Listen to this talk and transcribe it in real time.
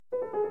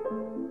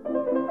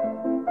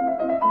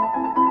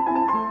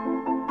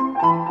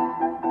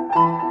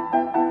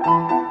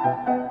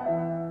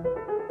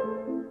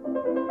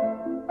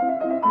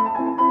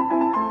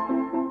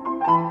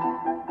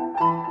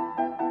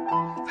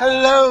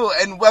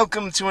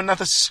welcome to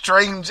another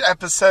strange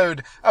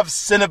episode of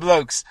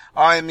Cineblokes.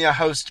 I am your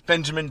host,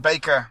 Benjamin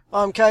Baker.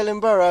 I'm Caelan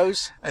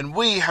Burrows. And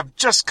we have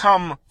just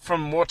come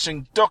from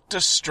watching Doctor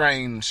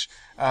Strange,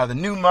 the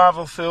new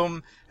Marvel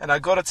film, and I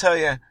gotta tell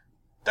you,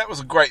 that was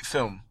a great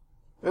film.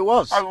 It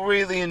was. I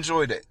really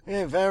enjoyed it.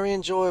 Yeah, very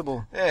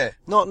enjoyable. Yeah.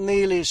 Not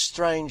nearly as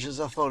strange as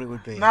I thought it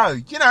would be. No,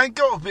 it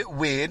got a bit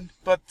weird,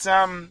 but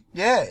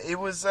yeah, it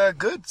was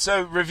good.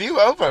 So, review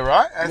over,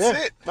 right?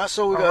 That's it. That's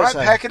all we got to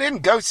say. Pack it in,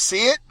 go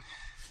see it.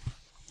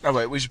 Oh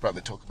wait, we should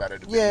probably talk about it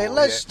a bit more.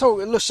 Let's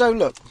talk. So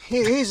look,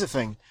 here's the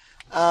thing.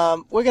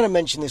 We're going to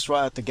mention this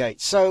right out the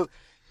gate. So,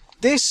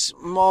 this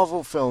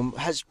Marvel film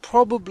has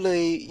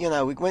probably,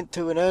 we went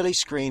to an early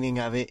screening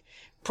of it,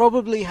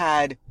 probably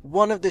had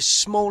one of the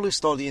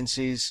smallest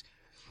audiences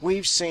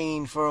we've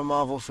seen for a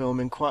Marvel film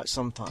in quite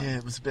some time. Yeah,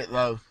 it was a bit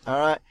low.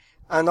 Alright?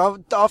 And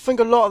I think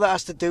a lot of that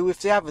has to do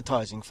with the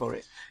advertising for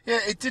it. Yeah,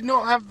 it did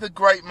not have the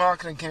great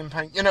marketing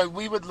campaign.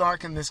 We would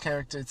liken this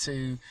character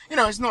to,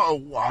 it's not a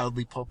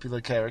wildly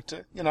popular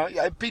character.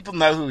 People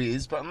know who he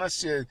is, but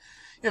unless you're,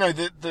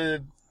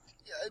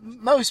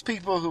 most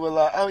people who are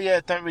like, oh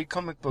yeah, don't read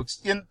comic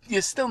books,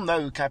 you still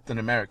know who Captain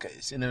America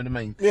is, you know what I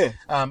mean? Yeah.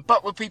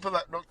 But with people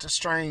like Doctor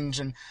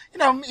Strange and,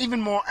 even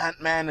more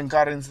Ant-Man and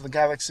Guardians of the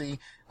Galaxy,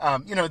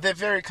 they're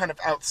very kind of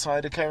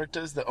outsider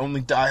characters that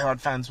only diehard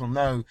fans will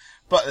know.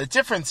 But the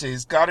difference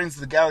is, Guardians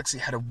of the Galaxy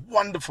had a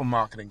wonderful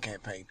marketing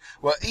campaign,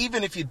 where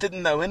even if you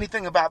didn't know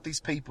anything about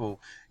these people,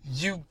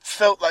 you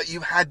felt like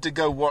you had to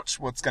go watch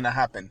what's going to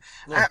happen.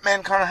 Yeah.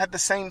 Ant-Man kind of had the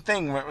same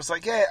thing, where it was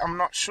like, yeah, I'm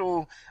not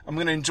sure I'm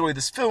going to enjoy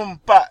this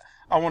film, but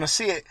I want to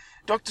see it.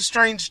 Doctor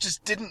Strange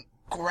just didn't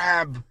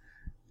grab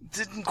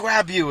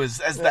you as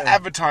the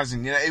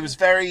advertising. It was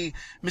very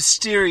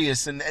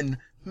mysterious and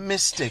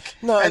mystic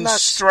and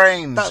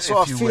strange. That's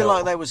what I feel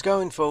like they was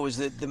going for, was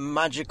the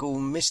magical,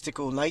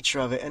 mystical nature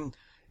of it. And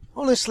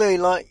honestly,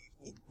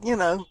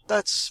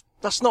 that's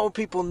not what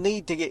people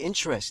need to get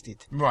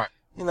interested. Right.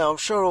 I'm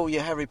sure all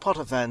your Harry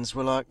Potter fans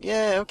were like,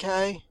 yeah,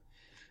 okay.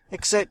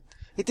 Except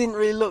it didn't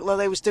really look like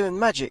they was doing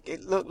magic.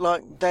 It looked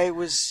like they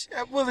was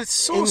it's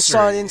sorcery.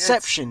 Inside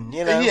Inception,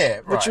 Yeah,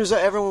 right. Which was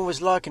what everyone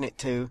was liking it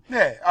to.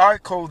 Yeah, I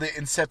called it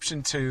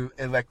Inception to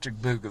Electric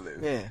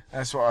Boogaloo. Yeah.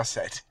 That's what I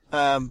said.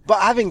 But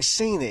having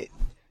seen it,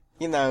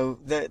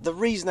 the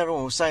reason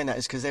everyone was saying that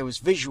is because there was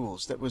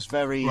visuals that was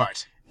very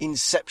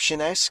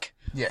Inception-esque.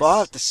 Yes. But I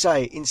have to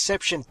say,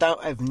 Inception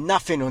don't have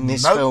nothing on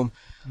this film.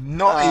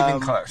 Not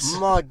even close.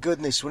 My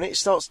goodness, when it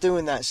starts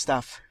doing that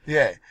stuff,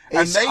 yeah,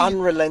 it's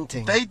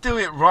unrelenting. They do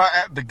it right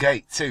at the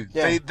gate too.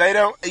 Yeah. They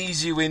don't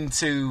ease you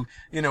into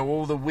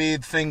all the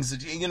weird things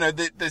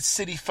that the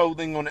city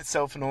folding on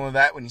itself and all of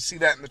that. When you see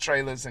that in the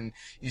trailers and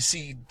you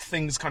see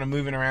things kind of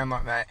moving around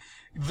like that,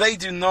 they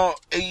do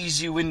not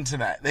ease you into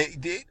that.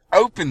 It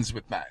opens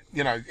with that,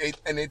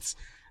 and it's.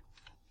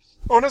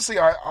 Honestly,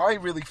 I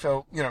really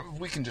felt,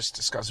 we can just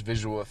discuss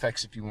visual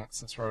effects if you want,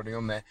 since we're already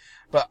on there.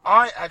 But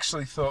I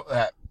actually thought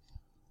that,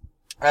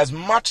 as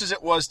much as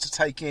it was to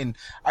take in,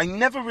 I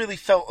never really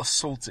felt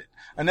assaulted.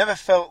 I never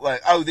felt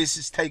like, oh, this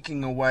is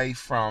taking away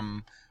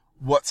from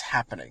what's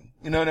happening.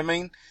 You know what I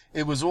mean?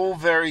 It was all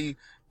very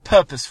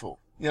purposeful.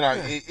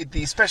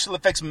 The special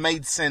effects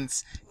made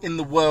sense in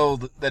the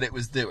world that it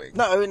was doing.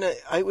 No,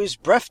 it was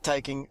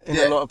breathtaking in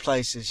a lot of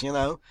places,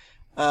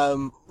 I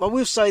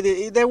will say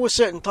that there were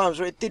certain times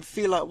where it did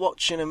feel like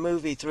watching a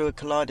movie through a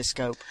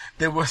kaleidoscope.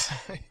 There was...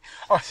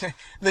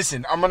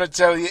 Listen, I'm going to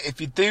tell you,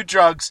 if you do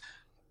drugs,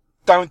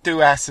 don't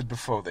do acid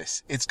before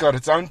this. It's got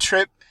its own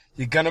trip.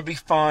 You're going to be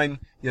fine.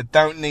 You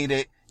don't need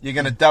it. You're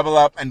going to double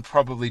up and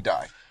probably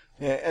die.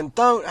 Yeah, and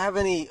don't have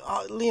any,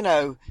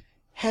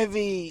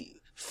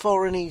 heavy,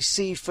 foreign-y,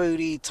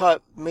 seafoody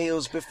type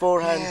meals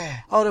beforehand. Yeah.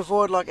 I'd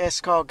avoid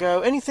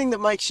escargot, anything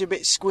that makes you a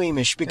bit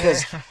squeamish,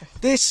 because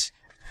this,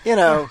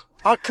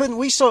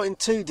 we saw it in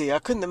 2D. I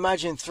couldn't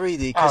imagine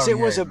 3D, because it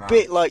was a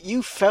bit like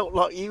you felt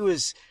like you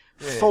was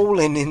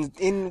falling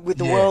in with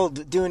the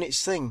world doing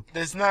its thing.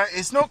 It's not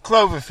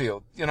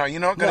Cloverfield. You're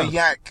not going to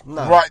yak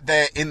right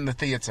there in the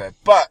theatre,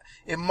 but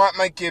it might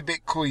make you a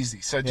bit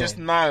queasy. So just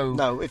know.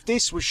 No, if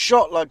this was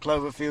shot like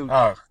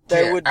Cloverfield,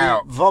 there would be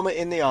vomit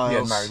in the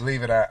aisles. Yeah, no,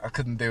 leave it out. I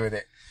couldn't do with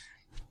it.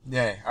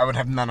 Yeah, I would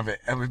have none of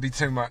it. It would be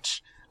too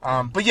much.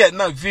 But yeah,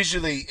 no,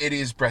 visually it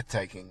is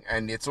breathtaking,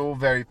 and it's all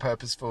very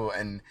purposeful,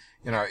 and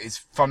it's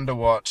fun to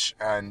watch,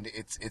 and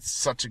it's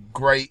such a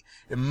great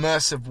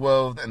immersive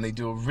world, and they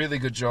do a really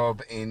good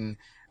job in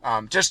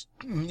just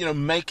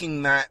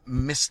making that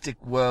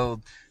mystic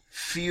world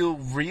feel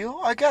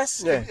real, I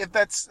guess. Yeah. If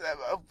that's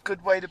a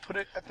good way to put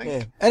it, I think.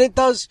 Yeah. And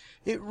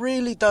it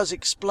really does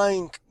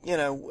explain,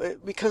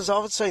 because I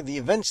would say the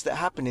events that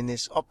happen in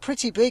this are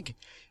pretty big.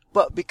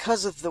 But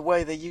because of the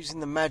way they're using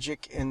the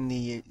magic and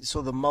the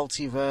sort of the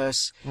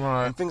multiverse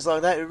and things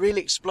like that, it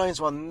really explains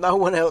why no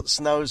one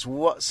else knows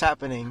what's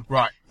happening.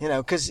 Right.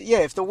 Because,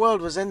 if the world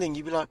was ending,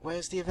 you'd be like,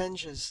 where's the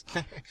Avengers?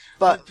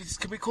 But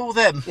can we call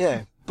them?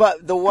 Yeah.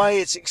 But the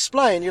way it's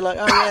explained, you're like,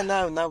 oh yeah,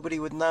 no, nobody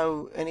would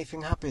know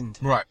anything happened.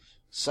 Right.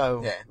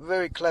 So,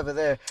 very clever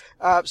there.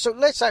 So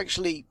let's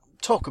actually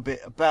talk a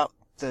bit about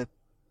the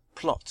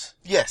plot.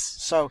 Yes.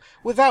 So,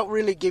 without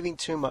really giving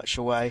too much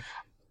away,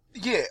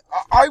 Yeah,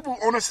 I will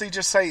honestly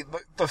just say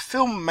the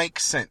film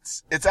makes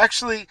sense. It's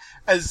actually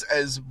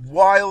as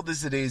wild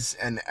as it is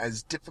and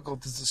as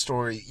difficult as the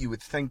story you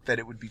would think that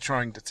it would be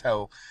trying to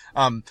tell.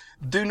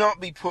 Do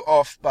not be put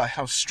off by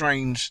how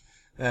strange.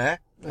 Don't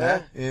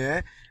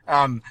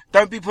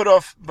be put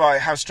off by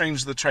how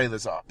strange the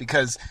trailers are,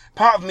 because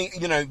part of me,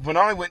 when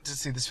I went to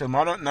see this film,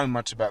 I don't know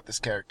much about this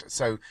character,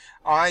 so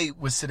I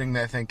was sitting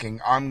there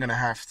thinking I'm gonna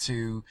have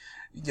to,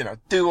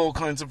 do all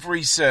kinds of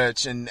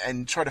research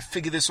and try to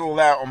figure this all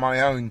out on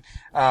my own,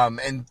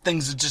 and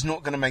things are just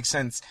not going to make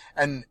sense.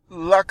 And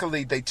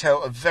luckily they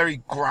tell a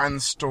very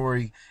grand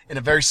story in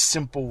a very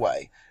simple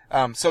way.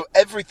 So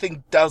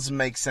everything does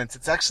make sense.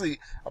 It's actually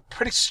a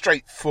pretty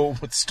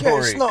straightforward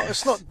story. Yeah,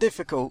 it's not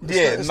difficult.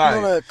 It's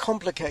not a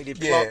complicated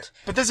plot. Yeah,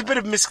 but there's a bit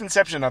of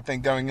misconception, I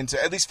think, going into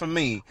it, at least for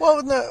me.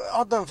 Well, no,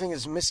 I don't think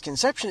it's a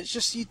misconception. It's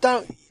just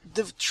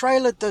the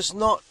trailer does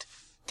not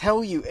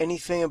tell you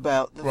anything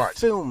about the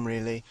film,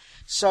 really.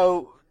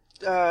 So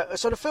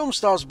the film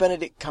stars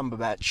Benedict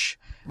Cumberbatch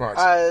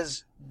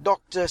as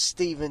Dr.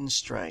 Stephen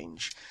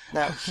Strange.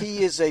 Now,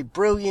 he is a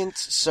brilliant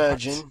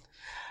surgeon.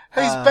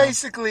 He's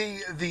basically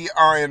the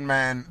Iron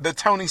Man, the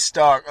Tony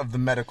Stark of the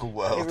medical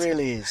world. He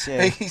really is,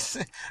 yeah. He's,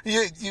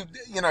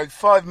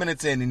 5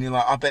 minutes in and you're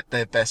like, I bet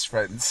they're best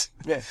friends.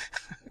 Yeah.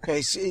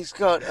 He's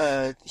got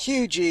a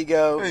huge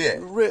ego,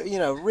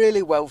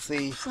 really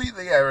wealthy.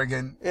 Completely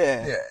arrogant.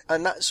 Yeah.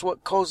 And that's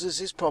what causes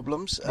his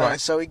problems. Right.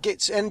 So it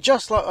gets, and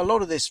just like a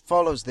lot of this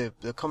follows the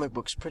comic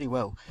books pretty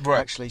well,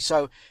 actually.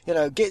 So,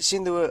 gets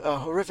into a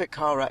horrific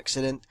car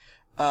accident,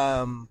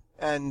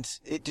 and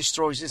it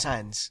destroys his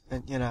hands,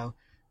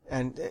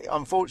 and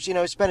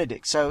unfortunately, it's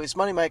Benedict, so his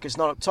moneymaker's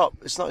not up top.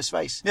 It's not his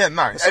face. Yeah,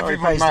 no,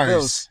 everyone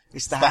knows.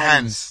 It's the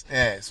hands.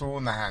 Yeah, it's all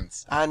in the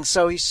hands. And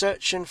so he's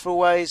searching for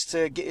ways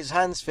to get his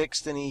hands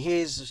fixed, and he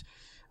hears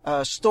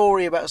a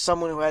story about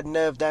someone who had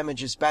nerve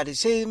damage as bad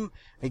as him.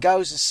 He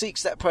goes and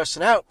seeks that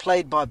person out,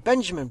 played by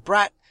Benjamin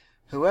Bratt,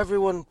 who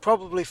everyone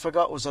probably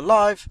forgot was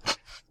alive.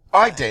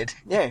 I did.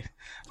 Yeah.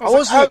 I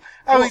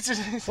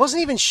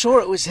wasn't even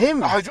sure it was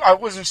him. I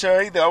wasn't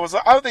sure either. I was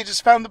like, they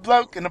just found the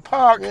bloke in the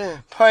park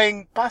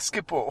playing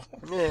basketball.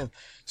 Yeah.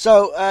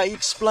 So he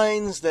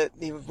explains that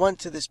he went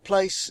to this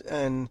place,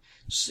 and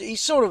he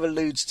sort of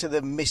alludes to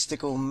the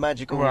mystical,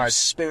 magical,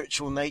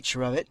 spiritual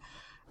nature of it.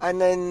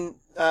 And then,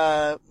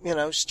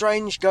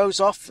 Strange goes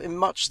off in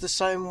much the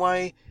same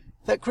way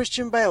that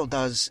Christian Bale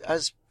does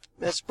as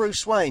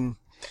Bruce Wayne.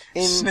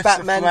 In Sniffs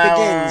Batman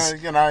Begins,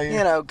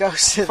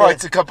 goes to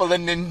fights a couple of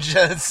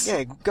ninjas.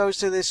 Yeah, goes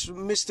to this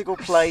mystical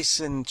place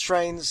and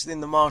trains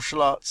in the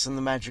martial arts and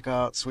the magic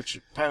arts, which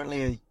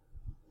apparently are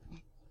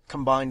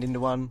combined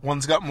into one.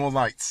 One's got more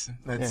lights.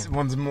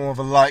 One's more of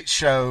a light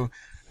show.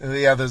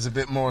 The other's a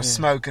bit more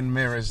smoke and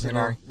mirrors.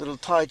 Little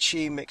Tai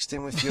Chi mixed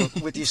in with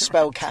your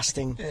spell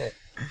casting.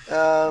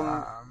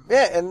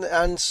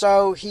 And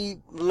so he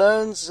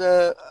learns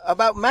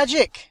about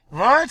magic.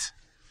 Right.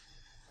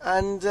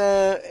 And,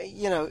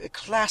 a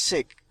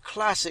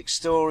classic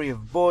story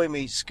of boy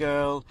meets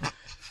girl.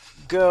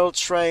 Girl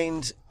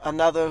trained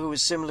another who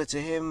was similar to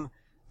him.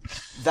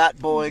 That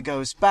boy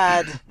goes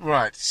bad.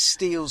 Right.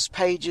 Steals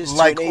pages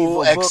like to an evil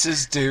all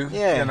exes book. do.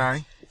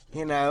 Yeah.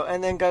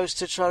 And then goes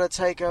to try to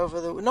take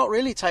over not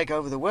really take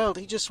over the world.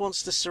 He just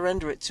wants to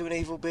surrender it to an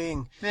evil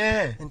being.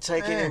 Yeah. And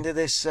take it into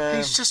this.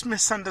 He's just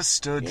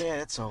misunderstood. Yeah,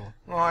 that's all.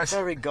 Right.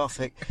 Very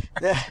gothic.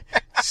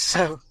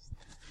 So.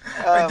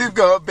 They've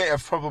got a bit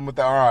of problem with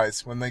their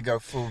eyes when they go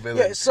full villain.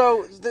 Yeah,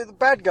 so the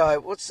bad guy,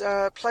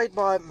 played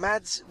by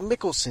Mads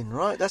Mikkelsen,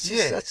 right? That's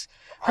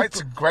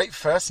a great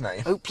first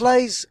name. Who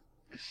plays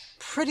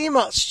pretty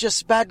much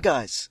just bad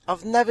guys.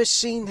 I've never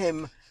seen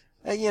him,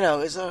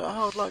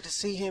 I'd like to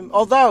see him.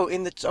 Although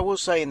I will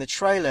say in the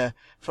trailer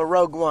for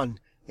Rogue One,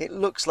 it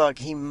looks like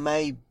he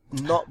may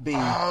not be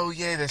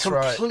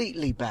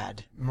completely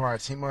bad.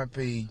 Right, he might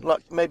be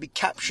like maybe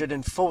captured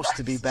and forced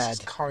to be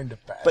bad. Kind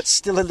of bad. But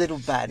still a little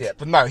bad. Yeah,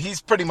 but no,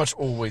 he's pretty much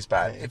always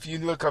bad. If you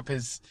look up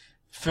his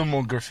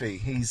filmography,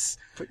 he's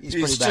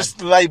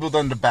just labelled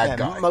under bad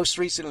guy. Most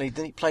recently,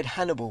 he played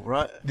Hannibal,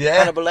 right? Yeah.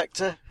 Hannibal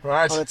Lecter.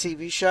 Right. On a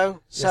TV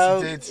show.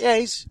 So, yes, he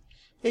did.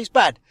 He's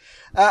bad.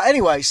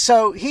 Anyway,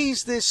 so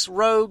he's this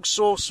rogue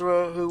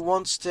sorcerer who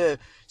wants to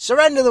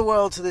surrender the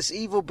world to this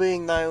evil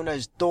being known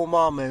as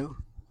Dormammu.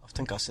 I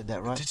think I said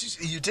that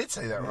right. You did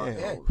say that right,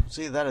 yeah. It's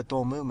either that or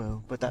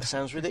Dormammu, but that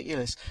sounds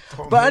ridiculous.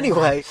 But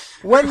anyway,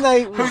 when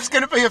they... Who's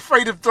going to be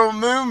afraid of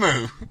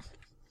Dormammu?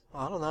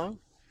 I don't know.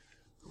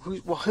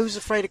 Who's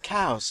afraid of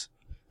cows?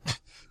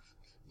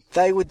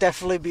 They would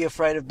definitely be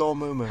afraid of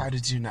Dormammu. How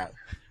did you know?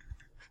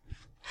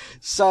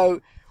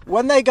 So,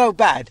 when they go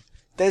bad,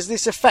 there's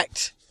this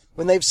effect.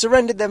 When they've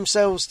surrendered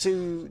themselves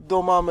to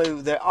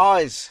Dormammu, their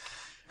eyes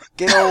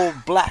get all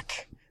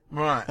black.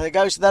 Right. And it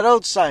goes to that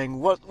old saying,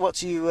 what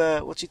do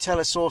you tell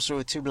a sorcerer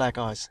with two black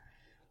eyes?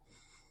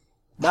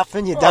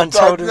 Nothing, you done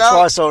told him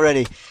twice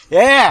already.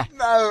 Yeah!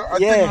 No, I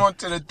didn't want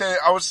to do it.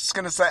 I was just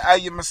going to say,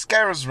 your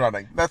mascara's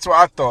running. That's what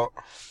I thought.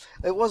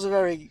 It was a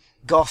very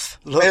goth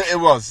look. It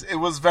was. It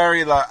was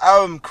very like,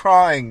 oh, I'm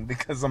crying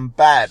because I'm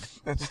bad.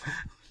 It's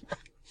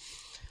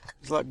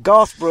like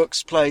Garth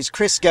Brooks plays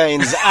Chris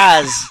Gaines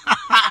as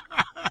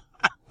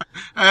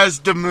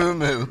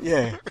Demumu.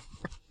 yeah.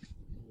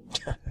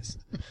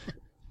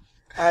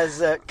 As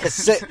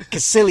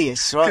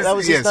Caecilius, right? That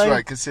was his name? Yes,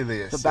 right,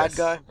 Caecilius. The bad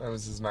guy? That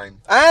was his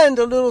name. And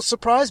a little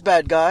surprise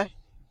bad guy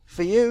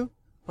for you,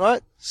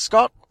 right?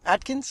 Scott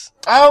Adkins?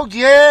 Oh,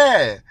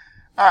 yeah!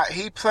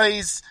 He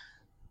plays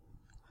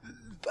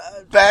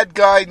bad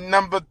guy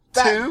number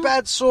 2?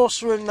 Bad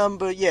sorcerer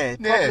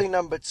probably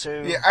number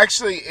 2. Yeah,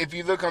 actually, if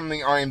you look on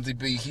the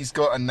IMDb, he's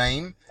got a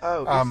name.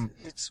 Oh,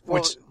 it's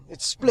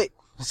split.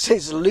 It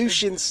says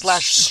Lucian /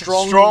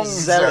 Strong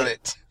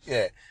Zealot.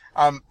 Yeah.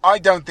 I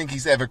don't think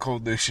he's ever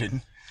called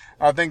Lucian.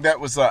 I think that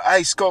was like,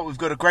 hey Scott, we've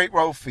got a great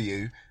role for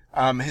you.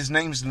 His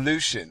name's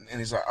Lucian, and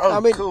he's like,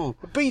 oh, cool.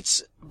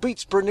 Beats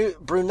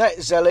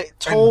brunette zealot,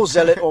 tall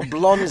zealot, or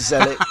blonde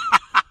zealot.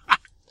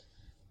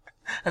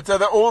 And so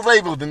they're all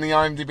labelled in the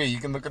IMDb. You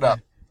can look it up.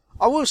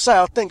 I will say,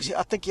 I think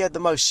he had the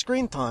most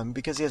screen time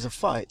because he has a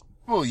fight.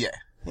 Well, yeah,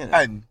 You know.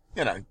 and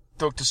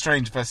Doctor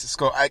Strange versus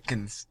Scott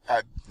Adkins.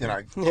 I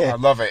Yeah.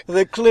 love it.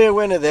 The clear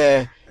winner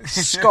there,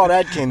 Scott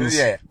Adkins.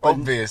 Yeah,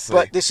 obviously.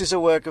 But this is a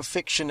work of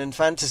fiction and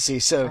fantasy,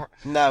 so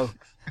no.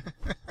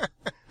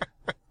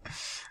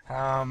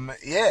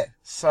 Yeah.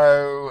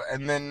 So,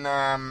 and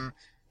then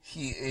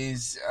he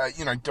is,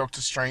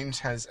 Doctor Strange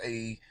has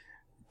a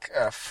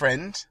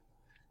friend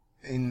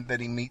that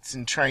he meets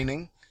in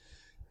training,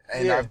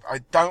 and Yeah. I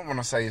don't want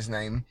to say his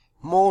name.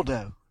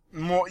 Mordo. I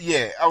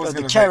was The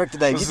going to character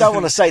name. You don't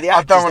want to say the I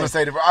actor's don't want name. to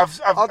say it.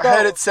 I've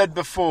heard it said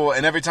before,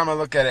 and every time I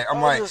look at it,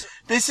 I'm like,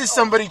 this is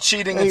somebody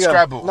cheating There at you go.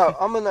 Scrabble. No,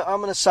 I'm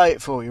gonna say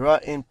it for you,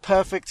 right? In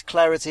perfect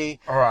clarity.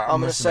 All right, I'm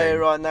gonna say it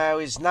listening. right now.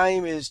 His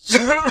name is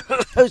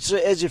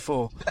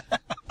Ejiofor.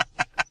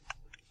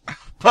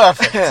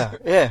 Perfect.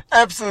 Yeah.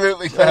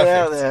 Absolutely Get it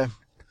out perfect. there.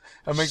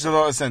 That makes a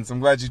lot of sense. I'm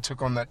glad you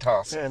took on that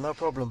task. Yeah, no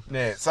problem.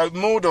 Yeah. So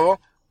Mordor.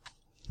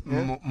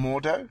 Yeah.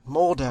 Mordo? I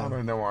Mordo.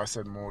 don't know why I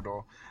said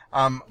Mordor.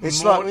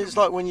 It's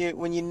like when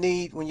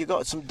you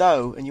got some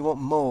dough and you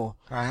want more.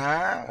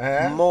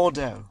 Yeah.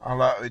 Mordo. I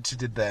like what you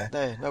did there.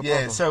 There, no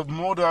Yeah, problem. so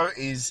Mordo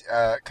is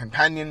a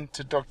companion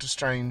to Doctor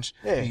Strange.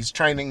 Yeah. He's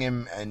training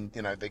him, and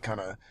they kind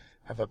of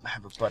have a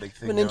buddy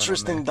thing. An going on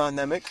interesting there.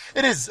 dynamic.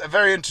 It is a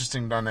very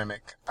interesting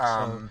dynamic.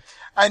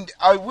 And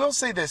I will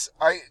say this,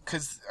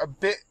 because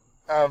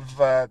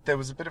there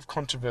was a bit of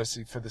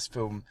controversy for this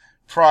film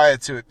prior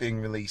to it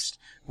being released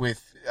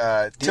with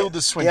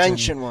Tilda Swinton. The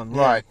ancient one,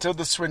 yeah. Right,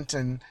 Tilda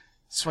Swinton,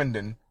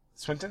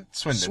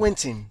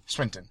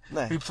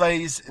 No. who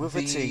plays With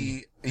a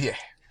T.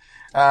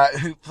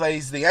 who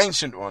plays the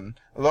ancient one.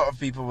 A lot of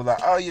people were like,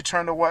 oh, you're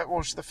trying to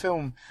whitewash the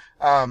film.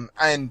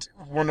 And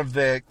one of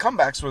their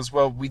comebacks was,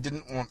 well, we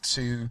didn't want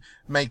to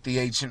make the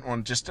ancient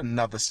one just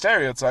another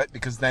stereotype,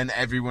 because then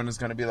everyone is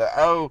going to be like,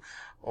 oh,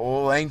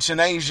 all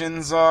ancient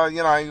Asians are,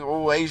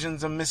 all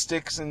Asians are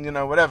mystics and,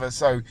 whatever.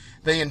 So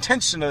they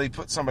intentionally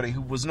put somebody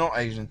who was not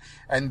Asian,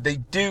 and they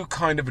do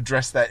kind of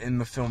address that in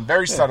the film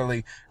very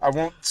subtly. I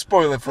won't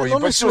spoil it for you,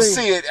 honestly, but you'll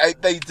see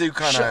it. They do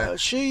kind of...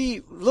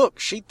 She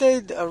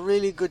did a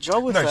really good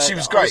job with that. she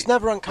was I great. was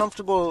never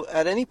uncomfortable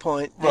at any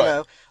point,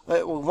 Right.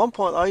 At one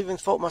point, I even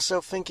thought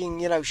myself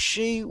thinking,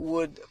 she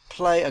would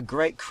play a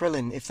great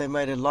Krillin if they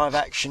made a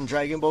live-action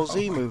Dragon Ball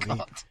Z movie.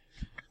 God.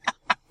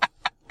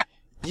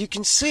 You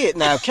can see it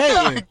now,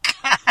 can't you?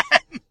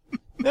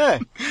 Yeah.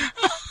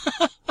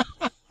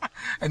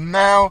 And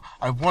now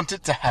I want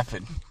it to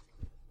happen.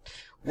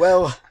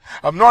 Well,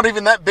 I'm not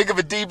even that big of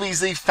a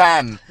DBZ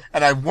fan,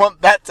 and I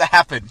want that to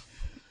happen.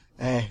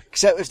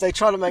 except if they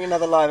try to make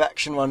another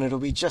live-action one, it'll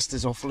be just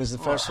as awful as the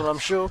first one, I'm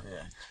sure.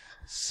 Yeah.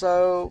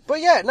 So, but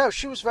yeah, no,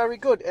 she was very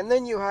good. And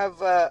then you have,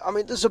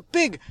 there's a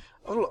big,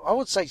 I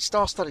would say,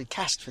 star-studded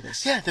cast for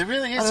this. Yeah, there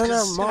really is. I don't know,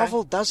 'cause,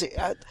 Marvel does it.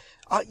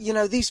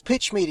 These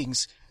pitch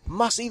meetings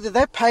must either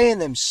they're paying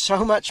them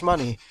so much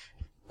money,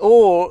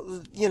 or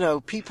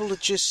people are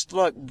just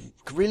like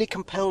really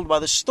compelled by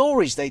the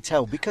stories they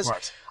tell. Because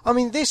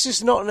Right. this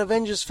is not an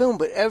Avengers film,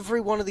 but every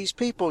one of these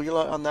people, you're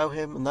like, I know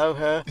him, I know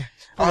her.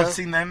 I've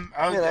seen them.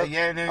 Oh,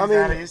 yeah,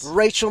 that is.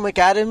 Rachel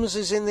McAdams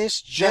is in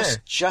this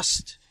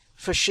just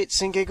for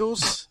shits and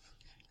giggles.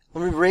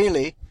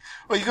 Really.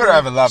 Well, you got to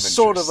have a love interest.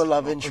 Sort of a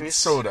love interest.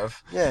 Sort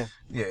of. Yeah.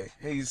 Yeah,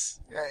 he's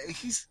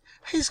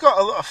got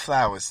a lot of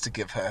flowers to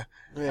give her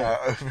Yeah.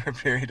 over a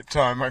period of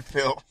time, I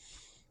feel.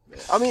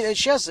 And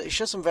she has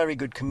some very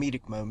good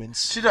comedic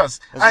moments. She does.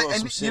 As well as And,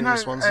 some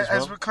serious ones as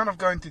well. we're kind of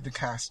going through the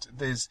cast,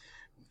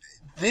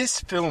 this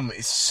film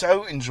is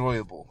so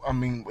enjoyable.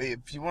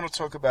 If you want to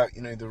talk about,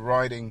 the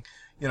writing,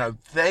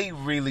 they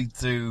really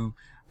do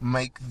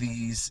make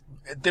these...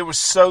 There were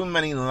so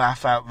many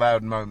laugh out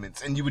loud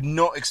moments, and you would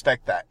not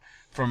expect that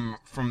from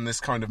this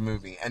kind of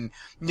movie. And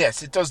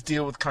yes, it does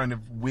deal with kind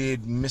of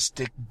weird,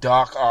 mystic,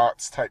 dark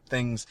arts type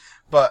things,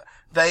 but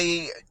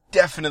they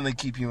definitely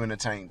keep you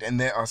entertained,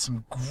 and there are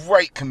some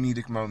great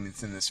comedic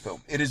moments in this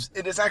film. It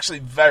is actually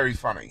very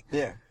funny.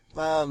 Yeah.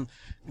 One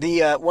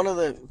of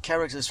the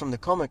characters from the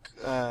comic,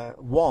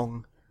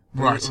 Wong,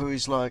 Right. who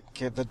is like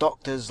the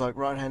Doctor's like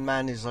right-hand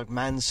man, is like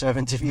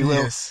manservant, if you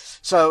will. Yes.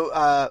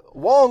 So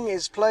Wong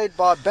is played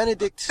by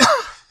Benedict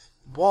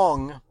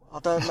Wong. I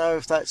don't know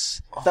if that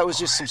was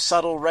just some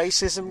subtle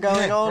racism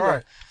going on,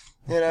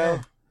 right.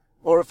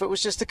 or if it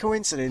was just a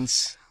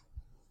coincidence.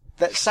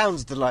 That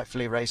sounds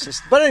delightfully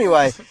racist. But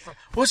anyway,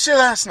 What's your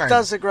last name?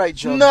 does a great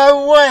job.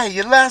 No way!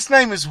 Your last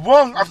name is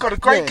Wong. I've got a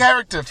great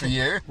character for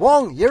you.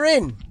 Wong, you're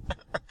in.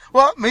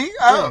 What, me?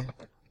 Oh.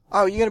 Yeah.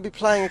 Oh, you're going to be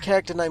playing a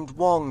character named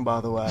Wong, by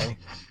the way.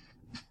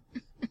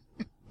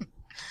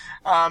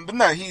 But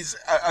no, he's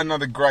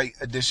another great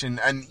addition,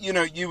 and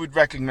you would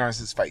recognise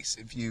his face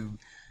if you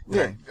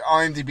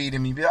IMDb'd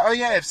him. You'd be like, oh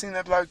yeah, I've seen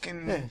that bloke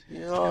in,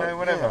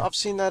 whatever. Yeah, I've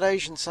seen that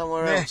Asian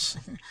somewhere else.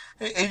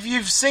 If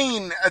you've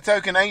seen a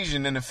token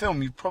Asian in a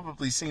film, you've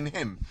probably seen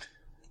him.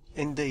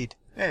 Indeed.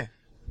 Yeah.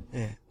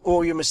 Yeah.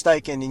 Or you're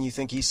mistaken and you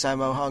think he's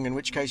Sammo Hung, in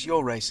which case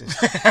you're racist.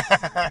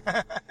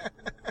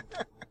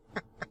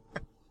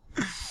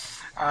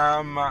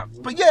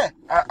 But yeah,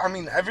 I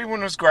mean,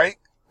 everyone was great.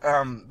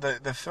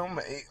 The film,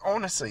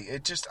 honestly,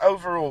 it just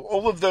overall,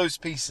 all of those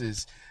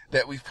pieces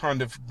that we've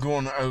kind of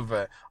gone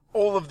over,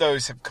 all of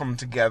those have come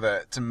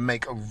together to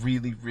make a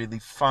really, really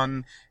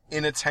fun,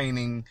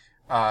 entertaining,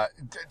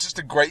 just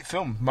a great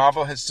film.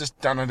 Marvel has just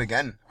done it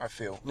again, I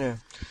feel. Yeah.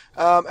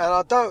 And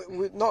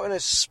we're not going to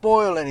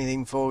spoil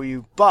anything for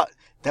you, but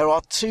there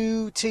are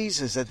 2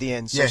 teasers at the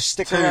end, so Yes,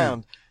 stick 2.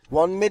 around.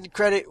 One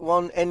mid-credit,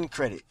 one end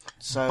credit.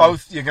 So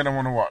Both you're going to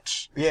want to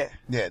watch. Yeah.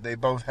 Yeah, they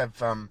both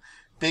have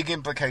big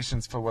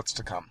implications for what's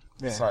to come.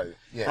 Yeah. So,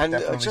 yeah, And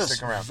definitely just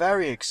stick around.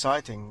 very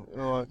exciting.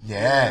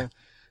 Yeah.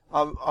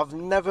 I've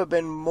never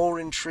been more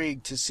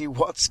intrigued to see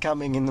what's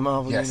coming in the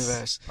Marvel Yes,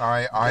 Universe.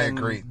 I than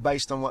agree.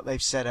 Based on what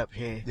they've set up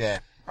here. Yeah,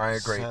 I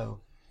agree. So,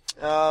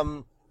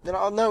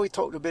 I know we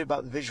talked a bit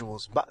about the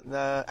visuals, but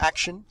the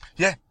action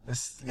Yeah,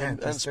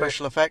 and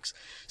special effects.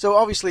 So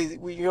obviously,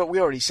 we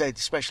already said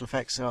the special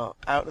effects are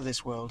out of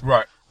this world.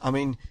 Right. I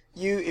mean,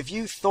 if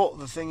you thought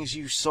the things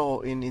you saw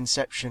in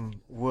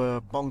Inception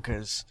were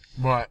bonkers,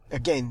 Right.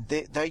 again,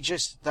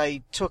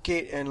 they took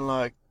it and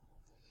like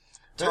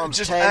times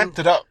Just 10, amped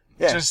it up.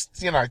 Yeah. Just,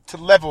 to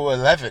level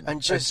 11.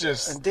 and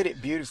and did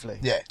it beautifully.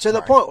 Yeah, To the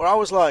right. point where I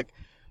was like,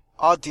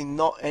 I did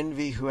not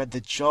envy who had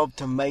the job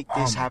to make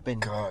this happen.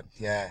 God,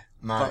 yeah.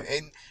 No. But-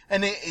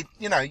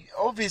 it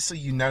obviously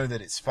you know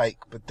that it's fake,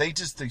 but they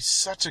just do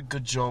such a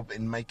good job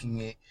in making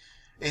it.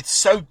 It's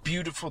so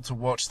beautiful to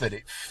watch that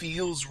it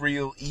feels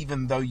real,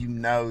 even though you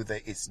know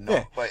that it's not.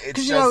 Yeah, But it's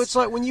because just, it's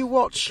like when you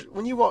watch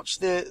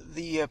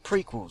the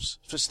prequels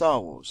for Star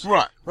Wars,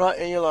 right,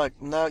 and you're like,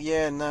 no,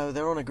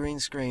 they're on a green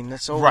screen.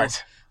 That's all.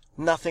 right,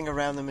 Nothing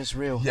around them is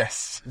real.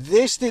 yes,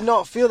 This did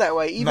not feel that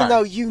way, even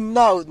No.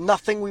 though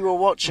nothing we were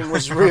watching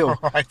was real.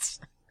 right.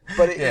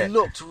 But it Yeah.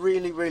 looked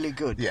really, really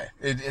good. Yeah,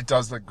 it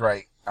does look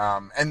great.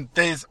 And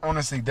there's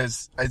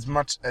as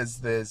much as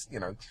there's,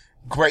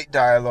 great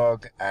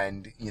dialogue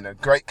and,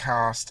 great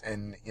cast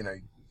and,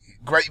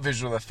 great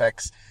visual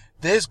effects,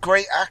 there's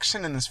great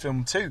action in this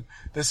film too.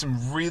 There's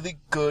some really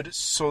good,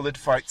 solid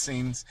fight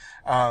scenes.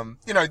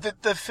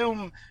 The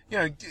film,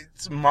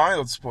 it's a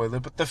mild spoiler,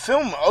 but the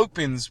film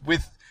opens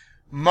with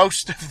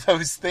most of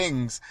those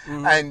things.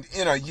 Mm-hmm.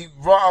 And, you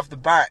right off the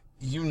bat,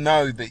 you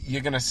know that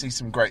you're going to see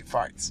some great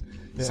fights.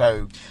 Yeah.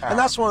 So, And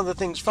that's one of the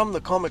things from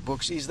the comic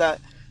books is that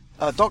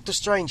Doctor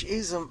Strange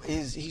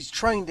he's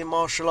trained in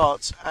martial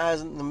arts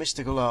and the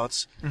mystical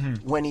arts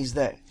when he's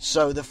there.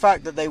 So the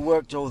fact that they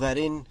worked all that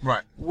in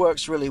Right.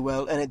 works really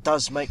well, and it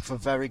does make for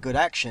very good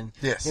action.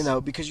 Yes.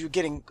 Because you're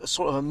getting a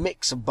sort of a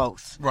mix of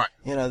both. Right.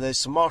 There's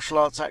some martial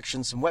arts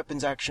action, some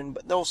weapons action,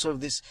 but also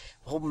this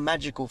whole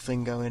magical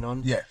thing going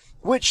on. Yeah.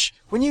 Which,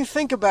 when you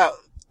think about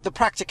the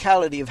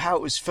practicality of how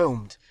it was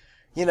filmed,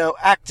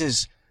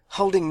 actors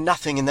holding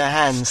nothing in their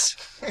hands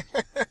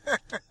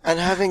and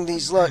having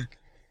these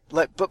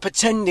but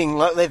pretending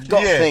like they've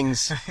got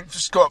things.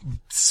 Just got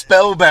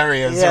spell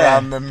barriers Yeah.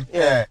 around them.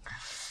 Yeah.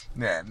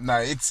 Yeah. No,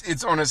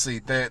 it's honestly,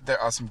 there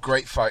are some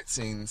great fight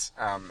scenes,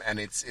 and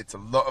it's a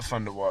lot of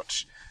fun to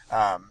watch.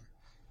 I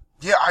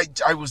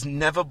was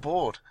never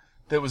bored.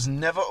 There was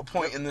never a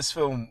point in this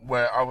film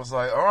where I was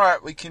like, all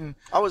right, we can...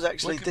 I was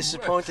actually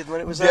disappointed when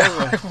it was Yeah,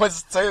 over. I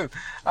was too.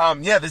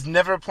 There's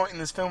never a point in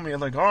this film where you're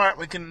like, all right,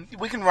 we can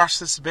rush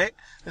this a bit.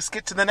 Let's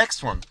get to the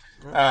next one.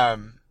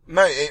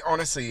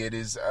 Honestly, it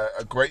is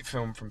a great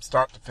film from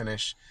start to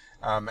finish.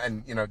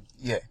 And, like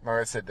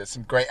I said, there's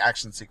some great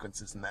action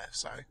sequences in there,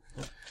 so...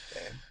 Yeah.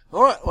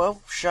 All right,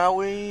 well, shall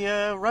we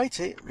rate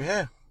it?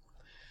 Yeah.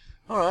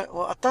 All right,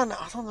 well, I don't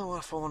know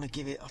if I want to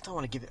give it... I don't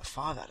want to give it a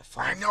 5 out of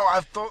 5. I know,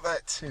 I've thought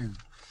that too.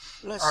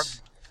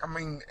 Let's... I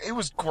mean, it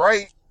was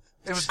great.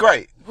 It was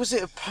great. Was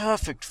it a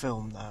perfect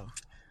film, though?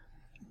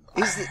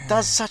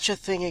 Does such a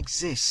thing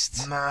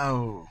exist?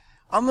 No.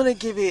 I'm gonna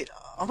give it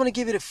a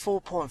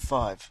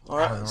 4.5. All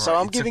right. Oh, So right,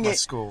 I'm you giving took my it.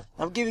 score.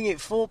 I'm giving it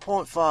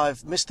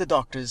 4.5 Mr.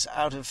 Doctors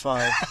out of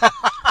 5.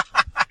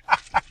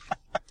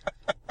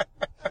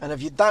 And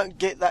if you don't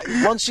get that,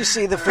 once you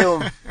see the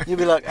film, you'll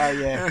be like, oh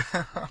yeah.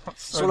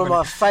 It's one of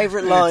my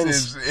favourite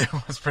lines. It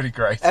was pretty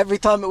great. Every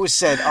time it was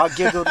said, I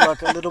giggled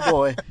like a little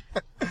boy.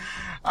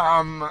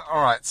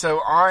 All right. So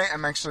I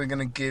am actually going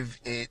to give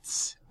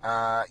it.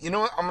 You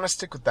know what? I'm going to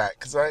stick with that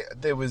because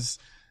there was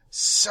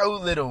so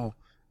little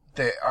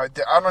that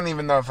I don't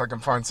even know if I can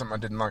find something I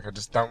didn't like. I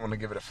just don't want to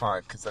give it a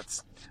 5 because I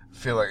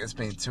feel like it's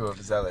being too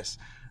overzealous.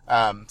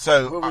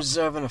 So we're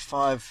reserving a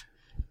 5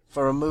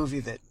 for a movie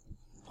that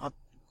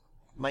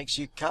makes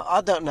you.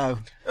 I don't know.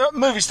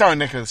 Movie starring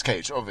Nicolas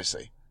Cage,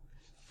 obviously.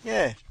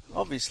 Yeah,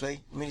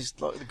 obviously. I mean, he's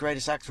like the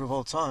greatest actor of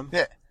all time.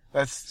 Yeah,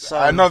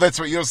 I know that's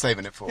what you're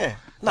saving it for. Yeah.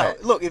 No, Yeah.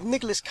 look, if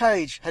Nicolas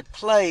Cage had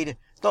played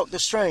Doctor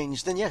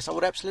Strange, then yes, I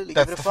would absolutely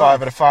That's give it a the 5.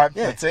 5 out of 5.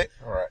 Yeah. That's it.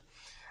 All right.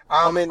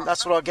 I mean,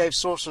 that's what I gave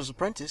Sorcerer's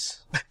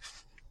Apprentice.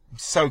 I'm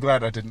so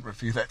glad I didn't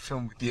review that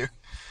film with you.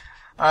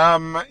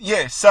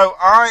 Yeah, so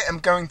I am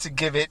going to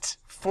give it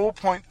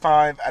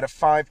 4.5 out of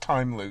 5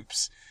 time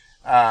loops.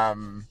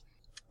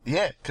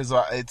 Yeah, because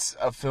it's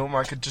a film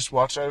I could just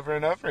watch over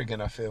and over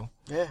again, I feel.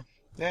 Yeah.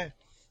 Yeah.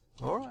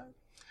 All right.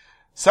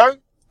 So,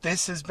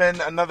 this has been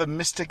another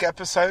Mystic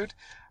episode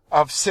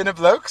of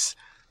Cineblokes.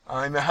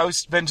 I'm your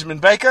host, Benjamin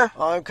Baker.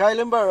 I'm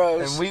Caelan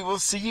Burrows. And we will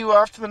see you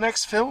after the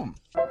next film.